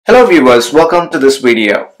Hello viewers, welcome to this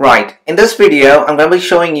video. Right, in this video I'm going to be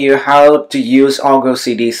showing you how to use Argo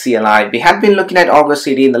CD CLI. We have been looking at Argo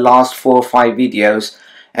CD in the last 4 or 5 videos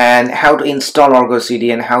and how to install Argo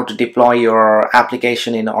CD and how to deploy your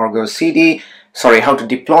application in Argo CD. How to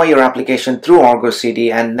deploy your application through Argo CD,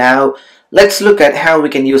 and now let's look at how we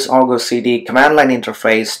can use Argo CD command line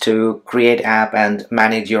interface to create app and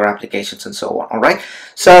manage your applications and so on. Alright,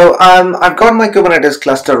 so I've got my Kubernetes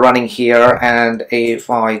cluster running here, and if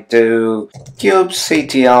I do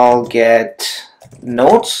kubectl get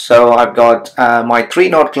nodes, so I've got my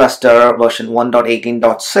 3-node cluster version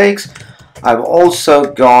 1.18.6. I've also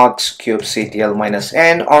got kubectl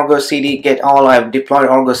 -n argo cd get all. I've deployed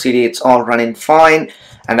Argo CD, it's all running fine.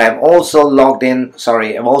 And I've also logged in,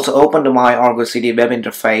 I've also opened my Argo CD web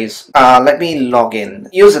interface. Let me log in.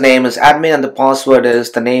 Username is admin and the password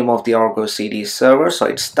is the name of the Argo CD server. So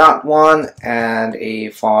it's that one. And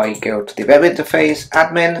if I go to the web interface,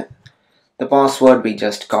 admin, the password we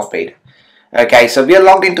just copied. Okay, so we are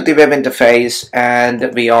logged into the web interface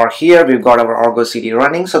and we are here. We've got our Argo CD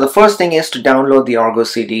running. So the first thing is to download the Argo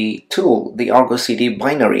CD tool, the Argo CD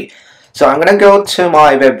binary. So I'm going to go to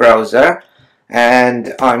my web browser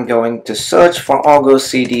and I'm going to search for Argo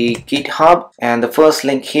CD GitHub, and the first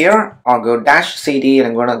link here, argo-cd, and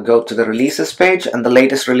I'm going to go to the releases page, and the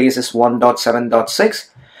latest release is 1.7.6.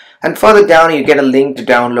 and further down you get a link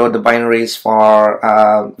to download the binaries for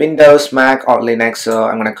Windows, Mac or Linux. So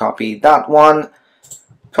I'm going to copy that one,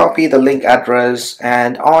 copy the link address,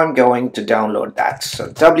 and I'm going to download that. So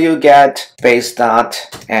wget, paste that,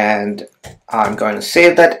 and I'm going to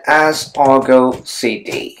save that as Argo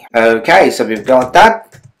CD. Okay, so we've got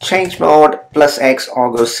that. Change mode +X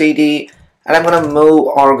Argo CD, and I'm going to move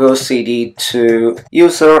Argo CD to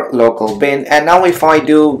user local bin. And now if I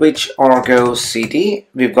do which Argo CD,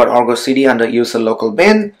 we've got Argo CD under user local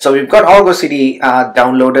bin. So we've got Argo CD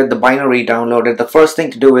downloaded, the binary downloaded. The first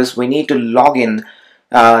thing to do is we need to log in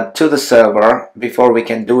to the server before we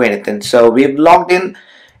can do anything. So we've logged in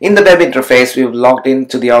the web interface, we've logged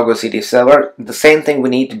into the Argo CD server. The same thing, we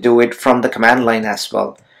need to do it from the command line as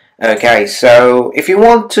well. Okay, so if you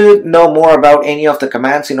want to know more about any of the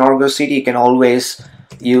commands in Argo CD, you can always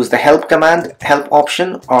use the help command, help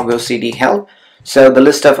option, Argo CD help. So the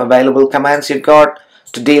list of available commands you've got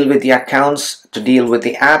to deal with the accounts, to deal with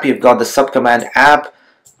the app, you've got the subcommand app,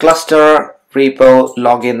 cluster, repo,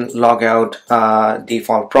 login, logout,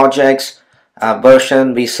 default projects,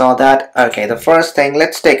 version, we saw that. Okay, the first thing,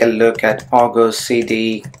 let's take a look at Argo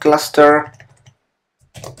CD cluster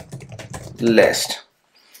list.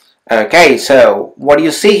 Okay, so what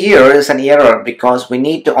you see here is an error because we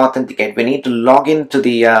need to authenticate. We need to log into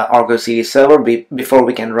the Argo CD server before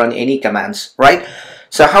we can run any commands, right?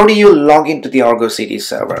 So how do you log into the Argo CD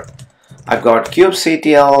server? I've got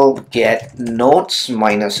kubectl get nodes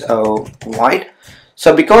 -o white.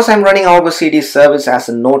 So because I'm running Argo CD service as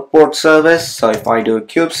a node port service, so if I do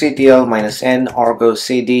kubectl -n argo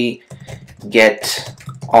cd get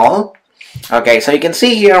all. Okay, so you can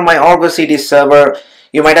see here my Argo CD server.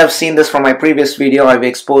 You might have seen this from my previous video. I've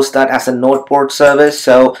exposed that as a node port service.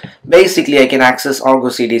 So basically I can access Argo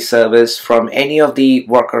CD service from any of the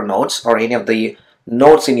worker nodes or any of the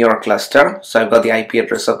nodes in your cluster. So I've got the IP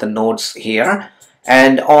address of the nodes here,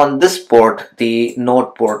 and on this port, the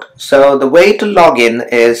node port. So the way to log in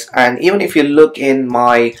is, and even if you look in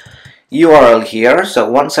my URL here, so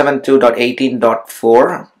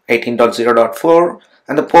 172.18.4, 18.0.4,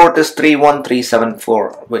 and the port is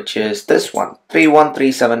 31374, which is this one,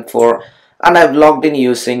 31374, and I've logged in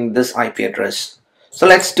using this IP address. So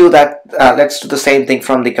let's do that. Let's do the same thing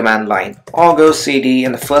from the command line. Argo CD,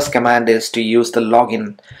 and the first command is to use the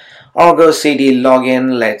login. Argo CD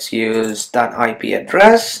login, let's use that IP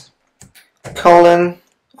address, colon,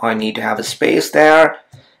 I need to have a space there,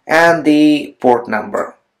 and the port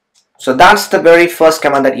number. So that's the very first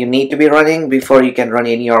command that you need to be running before you can run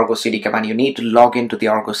any Argo CD command. You need to log into the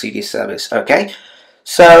Argo CD service, okay?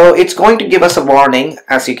 So it's going to give us a warning,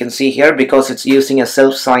 as you can see here, because it's using a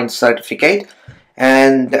self-signed certificate.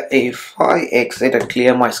 And if I exit and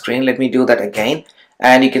clear my screen, let me do that again.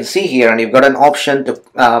 And you can see here, and you've got an option to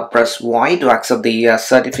press Y to accept the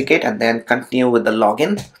certificate and then continue with the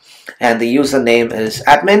login. And the username is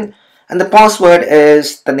admin. And the password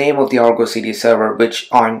is the name of the Argo CD server, which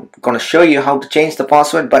I'm going to show you how to change the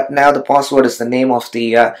password. But now the password is the name of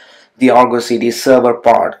the Argo CD server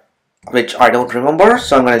part, which I don't remember.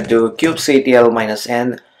 So I'm going to do kubectl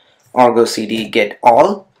 -n argo cd get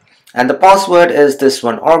all. And the password is this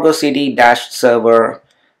one, argo cd -server,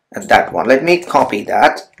 and that one. Let me copy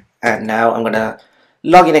that, and now I'm going to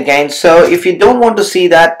Login again. So if you don't want to see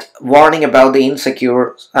that warning about the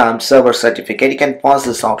insecure server certificate, you can pause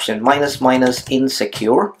this option,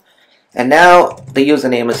 --insecure. And now the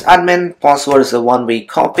username is admin, password is the one we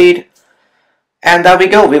copied. And there we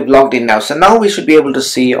go, we've logged in now. So now we should be able to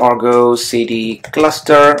see Argo CD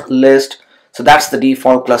cluster list. So that's the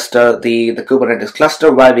default cluster, the Kubernetes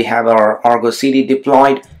cluster where we have our Argo CD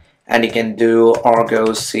deployed. And you can do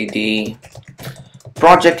Argo CD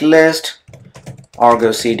project list,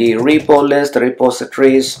 Argo CD repo list, the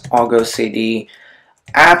repositories, Argo CD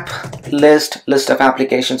app list, list of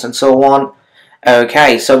applications, and so on.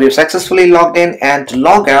 Okay, so we've successfully logged in, and to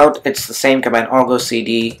log out, it's the same command, Argo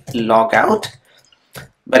CD logout.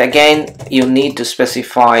 But again, you need to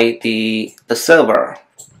specify the server,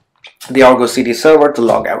 the Argo CD server, to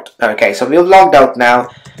log out. Okay, so we've logged out now,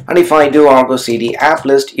 and if I do Argo CD app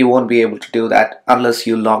list, you won't be able to do that unless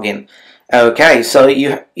you log in. Okay, so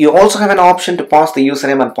you also have an option to pass the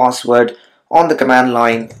username and password on the command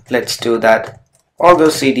line. Let's do that. Argo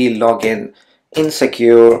CD login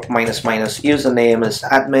insecure ---- username is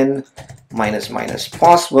admin ----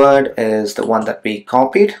 password is the one that we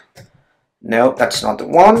copied. No, that's not the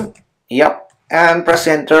one. Yep, and press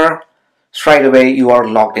enter. Straight away you are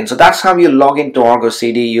logged in. So that's how you log into Argo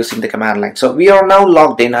CD using the command line. So we are now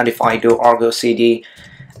logged in, and if I do Argo CD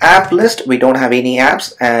app list, we don't have any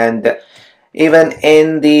apps, and even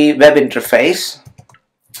in the web interface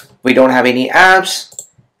we don't have any apps,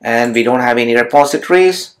 and we don't have any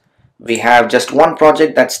repositories. We have just one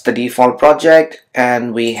project, that's the default project,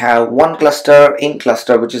 and we have one cluster in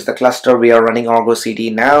cluster, which is the cluster we are running Argo CD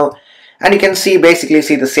now. And you can basically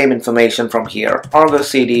see the same information from here. Argo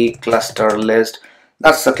CD cluster list,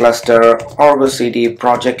 that's the cluster. Argo CD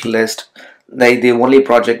project list, the only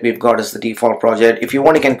project we've got is the default project. If you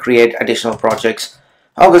want, you can create additional projects.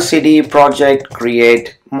 Argo CD project,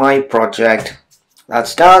 create my project,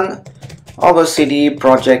 that's done. Argo CD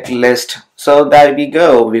project list. So there we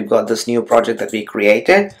go, we've got this new project that we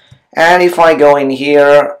created. And if I go in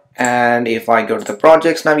here and if I go to the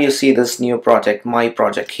projects, now you see this new project, my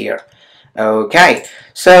project here. Okay,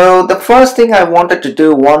 so the first thing I wanted to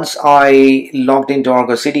do once I logged into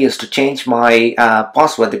Argo CD is to change my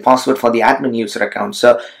password, the password for the admin user account.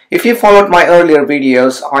 So if you followed my earlier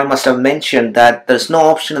videos, I must have mentioned that there's no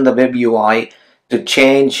option in the web UI to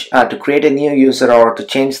change, to create a new user or to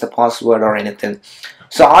change the password or anything.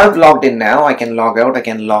 So I've logged in now. I can log out, I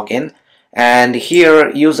can log in, and here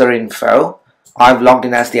user info, I've logged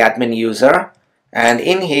in as the admin user. And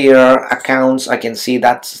in here accounts, I can see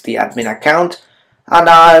that's the admin account, and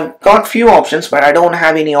I've got few options, but I don't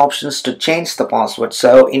have any options to change the password.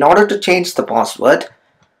 So in order to change the password,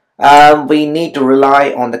 we need to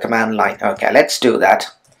rely on the command line. Okay, let's do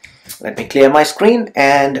that. Let me clear my screen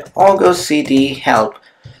and Orgo CD help.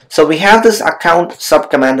 So we have this account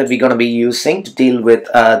subcommand that we're going to be using to deal with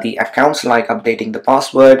the accounts, like updating the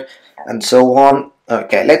password and so on.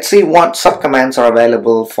 Okay, let's see what subcommands are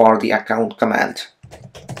available for the account command.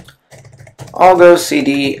 Orgo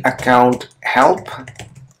CD account help.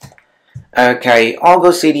 Okay,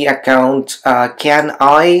 Argo CD account can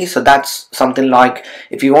I, so that's something like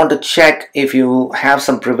if you want to check if you have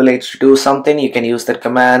some privilege to do something, you can use that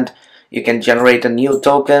command. You can generate a new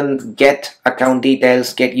token, get account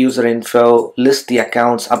details, get user info, list the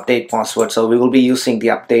accounts, update password. So we will be using the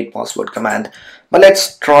update password command. But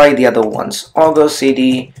let's try the other ones. Argo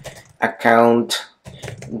CD account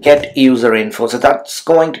get user info. So that's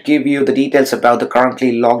going to give you the details about the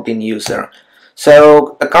currently logged in user.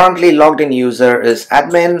 So the currently logged in user is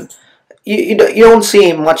admin. You don't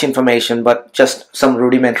see much information, but just some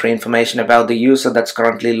rudimentary information about the user that's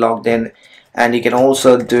currently logged in. And you can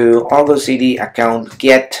also do Argo CD account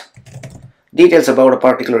get details about a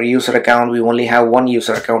particular user account. We only have one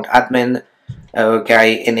user account, admin.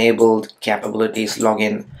 Okay, enabled capabilities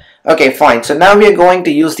login. Okay, fine. So now we are going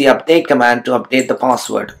to use the update command to update the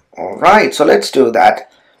password. Alright, so let's do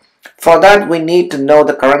that. For that we need to know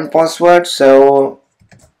the current password. So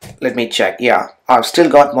let me check. Yeah, I've still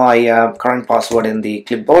got my current password in the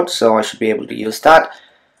clipboard, so I should be able to use that.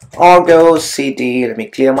 Argo CD, let me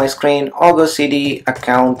clear my screen. Argo CD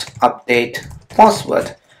account update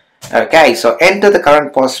password. Okay, so enter the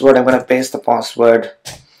current password. I'm going to paste the password.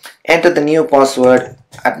 Enter the new password,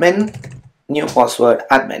 admin. New password,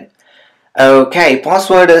 admin. Okay,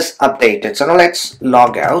 password is updated. So now let's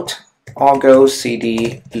log out. Argo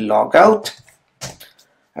CD logout.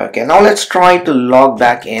 Okay, now let's try to log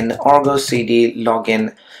back in. Argo CD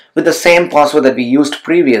login with the same password that we used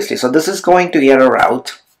previously. So this is going to error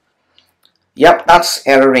out. Yep, that's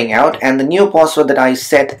erroring out, and the new password that I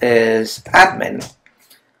set is admin.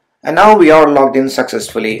 And now we are logged in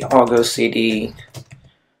successfully. Argo CD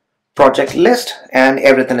project list, and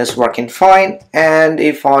everything is working fine. And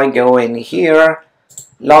if I go in here,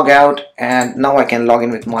 log out, and now I can log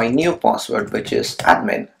in with my new password, which is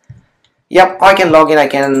admin. Yep, I can log in. I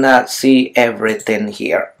can see everything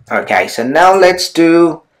here. Okay, so now let's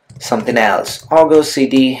do something else. Argo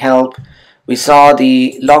CD help. We saw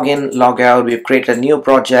the login, logout. We've created a new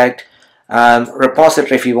project.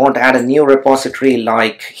 Repository. If you want to add a new repository,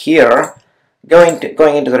 like here, going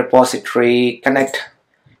into the repository, connect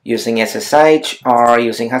using SSH or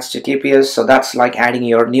using HTTPS. So that's like adding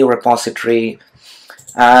your new repository,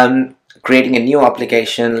 creating a new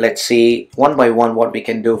application. Let's see one by one what we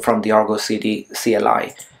can do from the Argo CD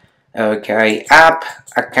CLI. Okay, app,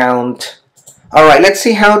 account. All right, let's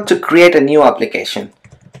see how to create a new application.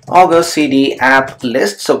 Argo CD app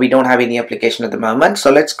list. So we don't have any application at the moment.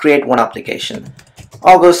 So let's create one application.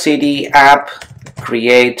 Argo CD app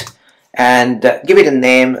create, and give it a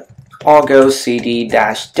name, Orgo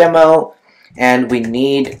Cd-demo, and we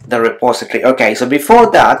need the repository. Okay, so before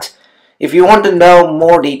that, if you want to know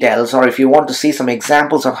more details, or if you want to see some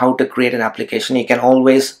examples of how to create an application, you can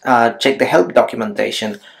always check the help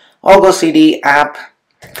documentation. Orgo CD app,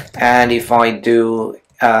 and if I do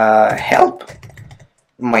help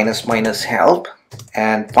minus help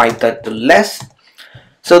and pipe that to less.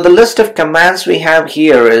 So the list of commands we have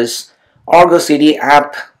here is Argo CD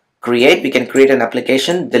app create. We can create an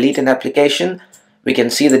application, delete an application. We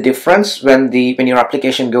can see the difference when your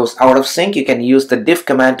application goes out of sync. You can use the diff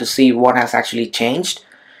command to see what has actually changed.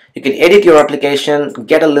 You can edit your application,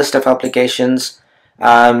 get a list of applications,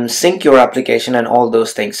 sync your application, and all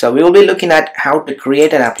those things. So we will be looking at how to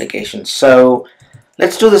create an application. So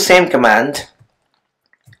let's do the same command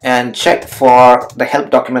and check for the help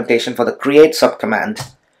documentation for the create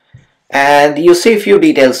subcommand. And you see a few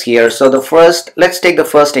details here. So let's take the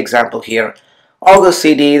first example here. Argo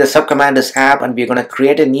CD, the subcommand is app, and we're going to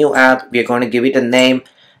create a new app. We're going to give it a name,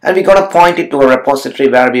 and we're going to point it to a repository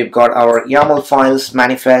where we've got our YAML files,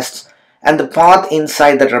 manifests, and the path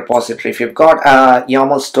inside that repository. If you've got a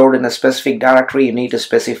YAML stored in a specific directory, you need to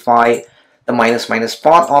specify the --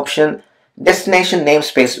 path option. Destination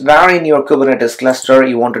namespace, where in your Kubernetes cluster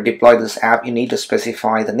you want to deploy this app, you need to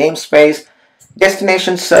specify the namespace.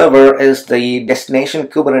 Destination server is the destination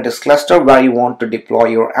Kubernetes cluster where you want to deploy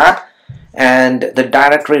your app, and the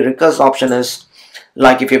directory recurse option is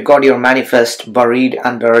like if you've got your manifest buried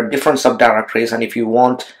under different subdirectories, and if you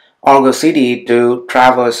want Argo CD to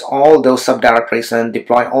traverse all those subdirectories and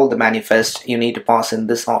deploy all the manifests, you need to pass in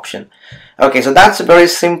this option. Okay, so that's a very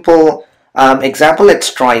simple example.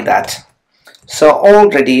 Let's try that. So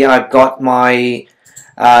already I've got my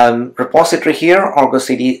repository here, Argo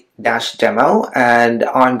Cd-demo, and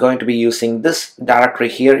I'm going to be using this directory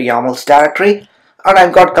here, YAMLs directory, and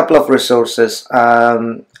I've got a couple of resources,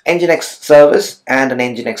 Nginx service and an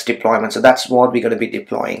Nginx deployment. So that's what we're going to be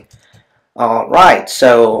deploying. Alright,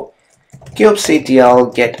 so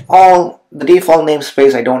kubectl get all the default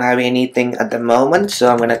namespace. I don't have anything at the moment, so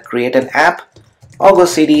I'm going to create an app. Argo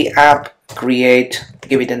CD app create,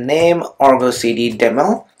 give it a name, Argo CD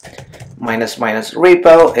demo. --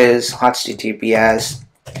 repo is https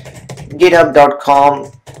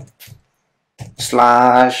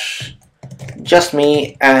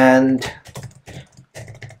github.com/justme and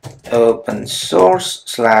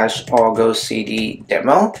Opensource/Argo CD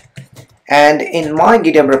demo. And in my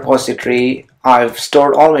GitHub repository, I've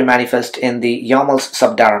stored all my manifest in the YAMLs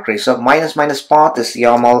subdirectory. So -- path is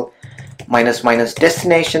YAML, --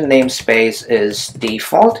 destination namespace is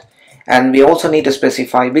default, and we also need to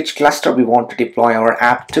specify which cluster we want to deploy our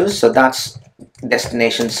app to. So that's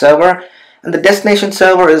destination server, and the destination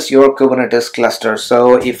server is your Kubernetes cluster.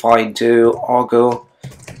 So if I do Argo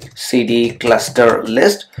CD cluster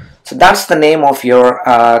list, so that's the name of your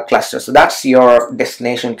cluster. So that's your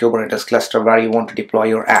destination Kubernetes cluster where you want to deploy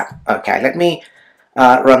your app. Okay, let me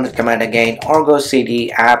run the command again. Argo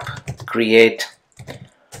CD app create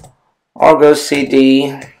Argo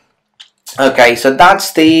CD. Okay, so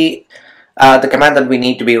that's the command that we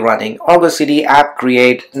need to be running. Argo CD app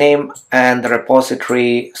create name and the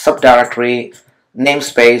repository subdirectory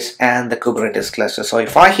namespace and the Kubernetes cluster. So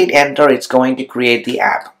if I hit enter, it's going to create the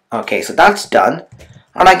app. Okay, so that's done,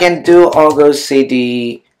 and I can do Argo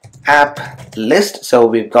CD app list. So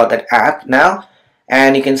we've got that app now,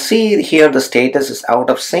 and you can see here the status is out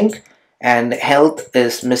of sync and health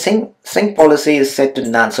is missing. Sync policy is set to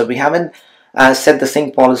none, so we haven't set the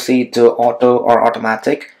sync policy to auto or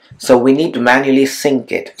automatic, so we need to manually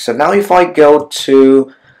sync it. So now if I go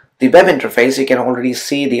to the web interface, you can already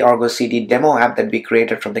see the Argo CD demo app that we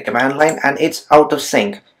created from the command line, and it's out of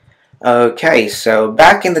sync. Okay, so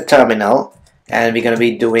back in the terminal, and we're going to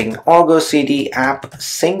be doing Orgo Cd app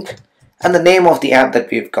sync and the name of the app that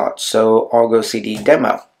we've got, so Orgo Cd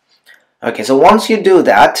demo. Okay, so once you do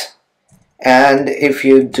that, and if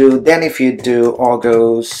you do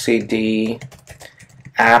Orgo Cd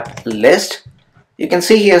app list, you can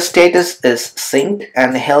see here status is synced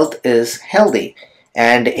and health is healthy.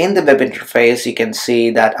 And in the web interface, you can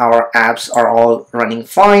see that our apps are all running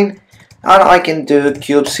fine. And I can do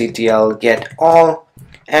kubectl get all,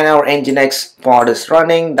 and our Nginx pod is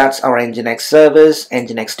running. That's our Nginx service,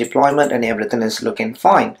 Nginx deployment, and everything is looking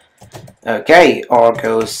fine. Okay,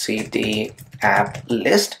 Orgo Cd app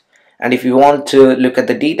list. And if you want to look at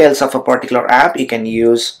the details of a particular app, you can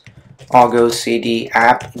use Argo CD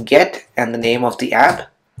app get and the name of the app,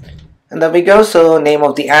 and there we go. So name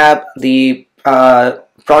of the app, the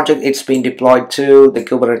project it's been deployed to, the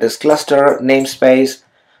Kubernetes cluster, namespace,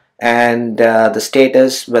 and the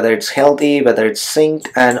status, whether it's healthy, whether it's synced,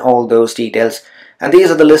 and all those details. And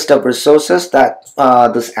these are the list of resources that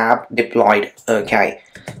this app deployed. Okay,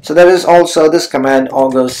 so there is also this command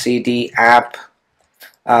Orgo CD app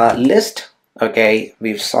list. Okay,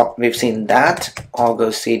 we've seen that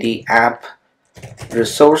Orgo Cd app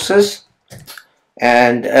resources,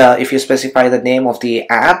 and if you specify the name of the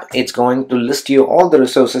app, it's going to list you all the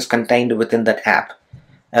resources contained within that app.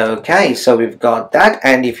 Okay, so we've got that,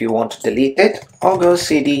 and if you want to delete it, Orgo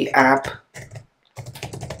Cd app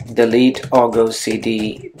delete Orgo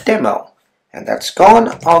Cd demo, and that's gone.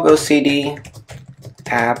 Orgo Cd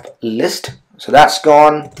app list, so that's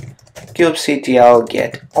gone. kubectl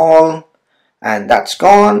get all, and that's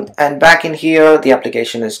gone. And back in here, the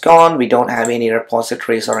application is gone. We don't have any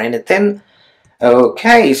repositories or anything.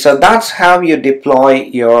 Okay, so that's how you deploy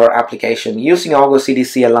your application using Argo CD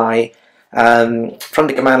CLI from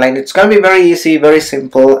the command line. It's going to be very easy, very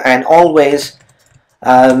simple, and always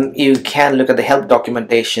you can look at the help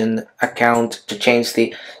documentation account to change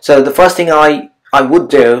the. So the first thing I would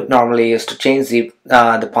do normally is to change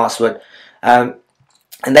the password,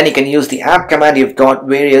 and then you can use the app command. You've got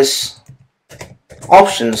various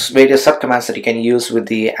options, various subcommands that you can use with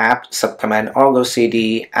the app subcommand Argo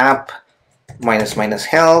CD app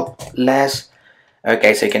 -- help less.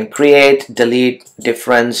 Okay, so you can create, delete,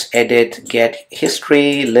 difference, edit, get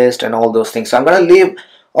history, list, and all those things. So I'm going to leave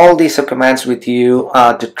all these subcommands with you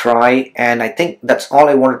to try, and I think that's all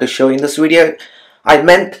I wanted to show you in this video. I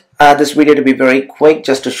meant this video to be very quick,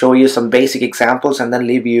 just to show you some basic examples and then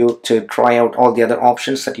leave you to try out all the other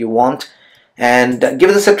options that you want. And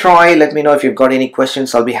give this a try. Let me know if you've got any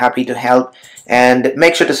questions. I'll be happy to help. And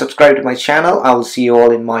make sure to subscribe to my channel. I will see you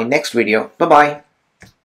all in my next video. Bye-bye.